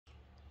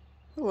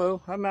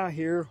Hello, I'm out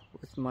here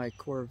with my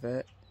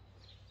Corvette.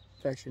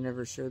 I've actually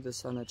never showed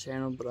this on the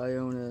channel, but I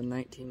own a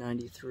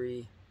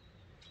 1993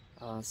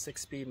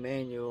 6-speed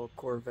manual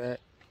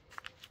Corvette.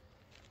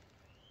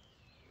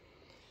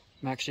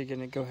 I'm actually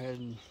going to go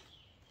ahead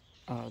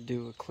and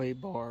do a clay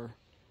bar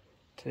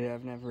today.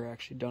 I've never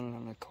actually done it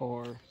on a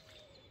car.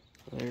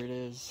 So there it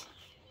is.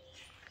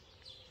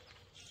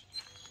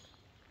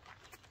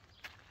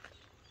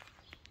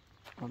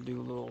 I'll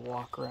do a little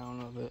walk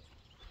around of it.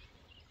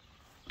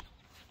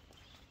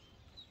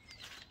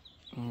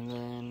 And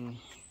then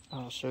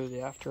I'll show you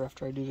the after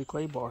I do the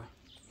clay bar.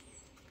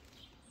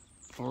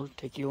 Or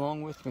take you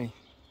along with me.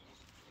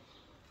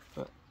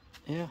 But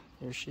yeah,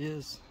 there she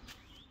is.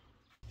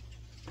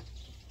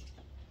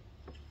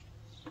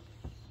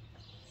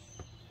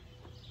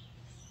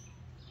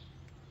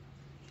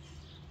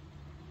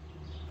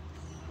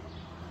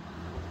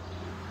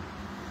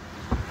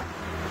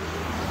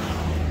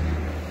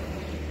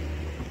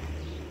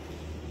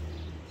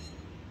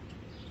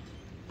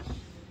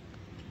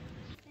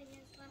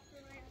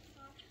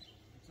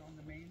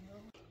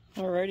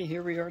 Alrighty,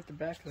 here we are at the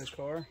back of the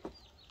car.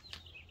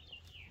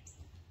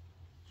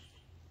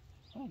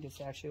 I think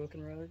it's actually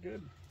looking rather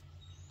good.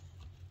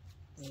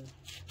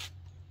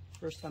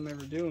 First time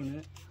ever doing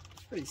it.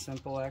 It's pretty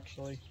simple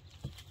actually.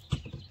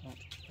 Not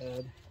too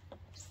bad.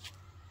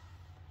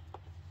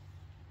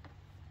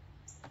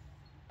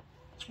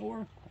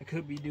 Or I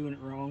could be doing it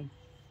wrong.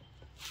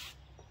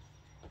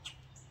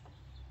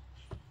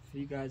 If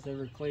you guys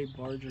ever clay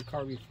barred your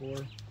car before,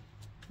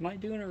 am I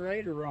doing it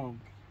right or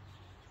wrong?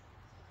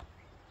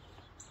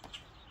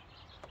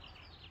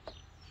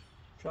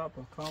 Drop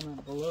a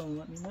comment below and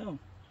let me know.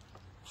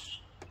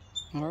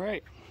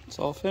 Alright, it's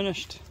all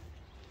finished.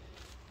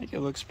 I think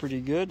it looks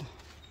pretty good.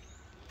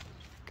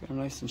 Got them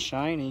nice and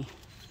shiny.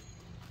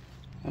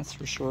 That's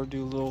for sure.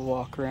 Do a little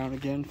walk around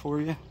again for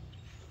you.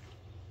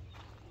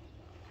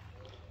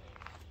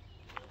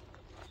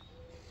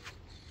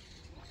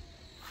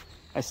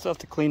 I still have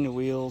to clean the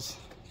wheels.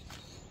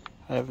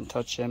 I haven't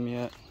touched them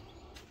yet.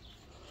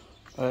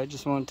 But I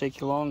just want to take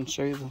you along and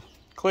show you the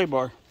clay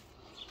bar.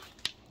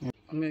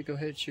 I'm going to go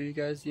ahead and show you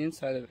guys the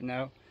inside of it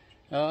now.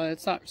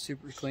 It's not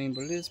super clean,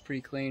 but it is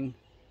pretty clean.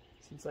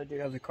 Since I do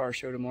have the car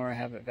show tomorrow, I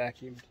have it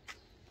vacuumed.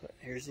 But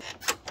here's it.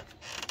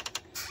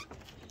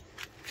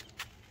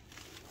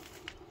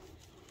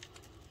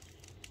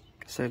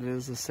 Like I said, it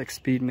is a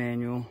 6-speed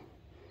manual,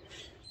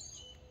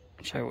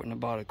 which I wouldn't have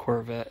bought a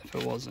Corvette if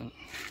it wasn't.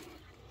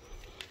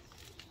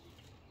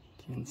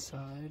 The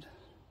inside.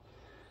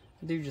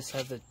 I do just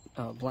have the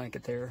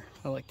blanket there.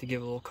 I like to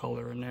give a little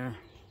color in there.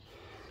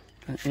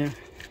 But yeah.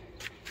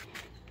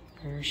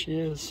 There she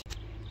is.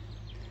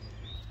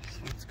 So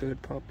let's go ahead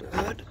and pop the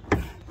hood.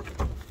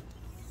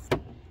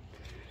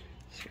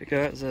 So we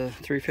got is a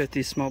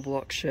 350 small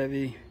block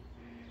Chevy,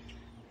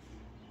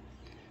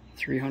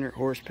 300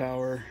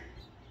 horsepower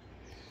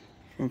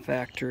from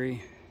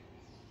factory.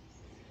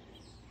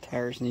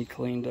 Tires need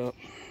cleaned up.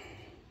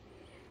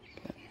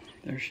 But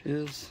there she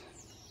is.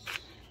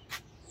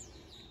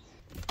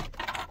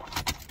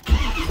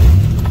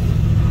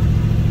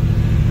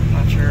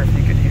 Not sure if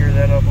you can hear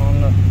that up on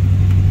the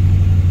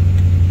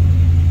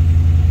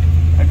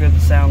good the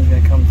sound's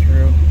gonna come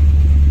through.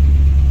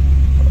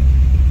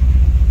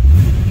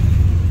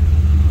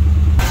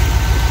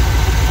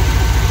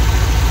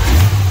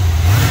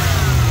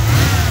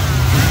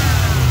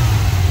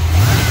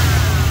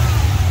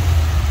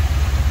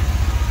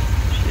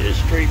 She is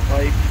straight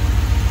pipe.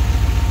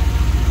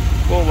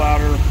 A little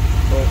louder,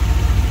 but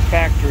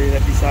factory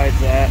that besides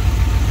that.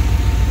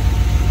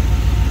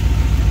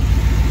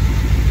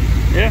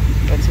 Yeah,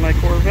 that's my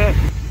Corvette.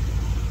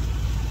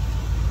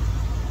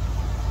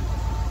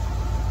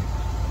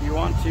 If you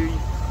want to,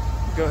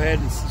 go ahead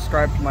and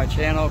subscribe to my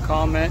channel,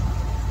 comment,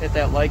 hit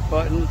that like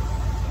button.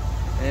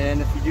 And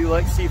if you do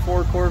like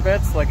C4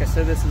 Corvettes, like I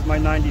said, this is my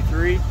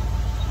 93.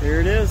 There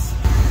it is.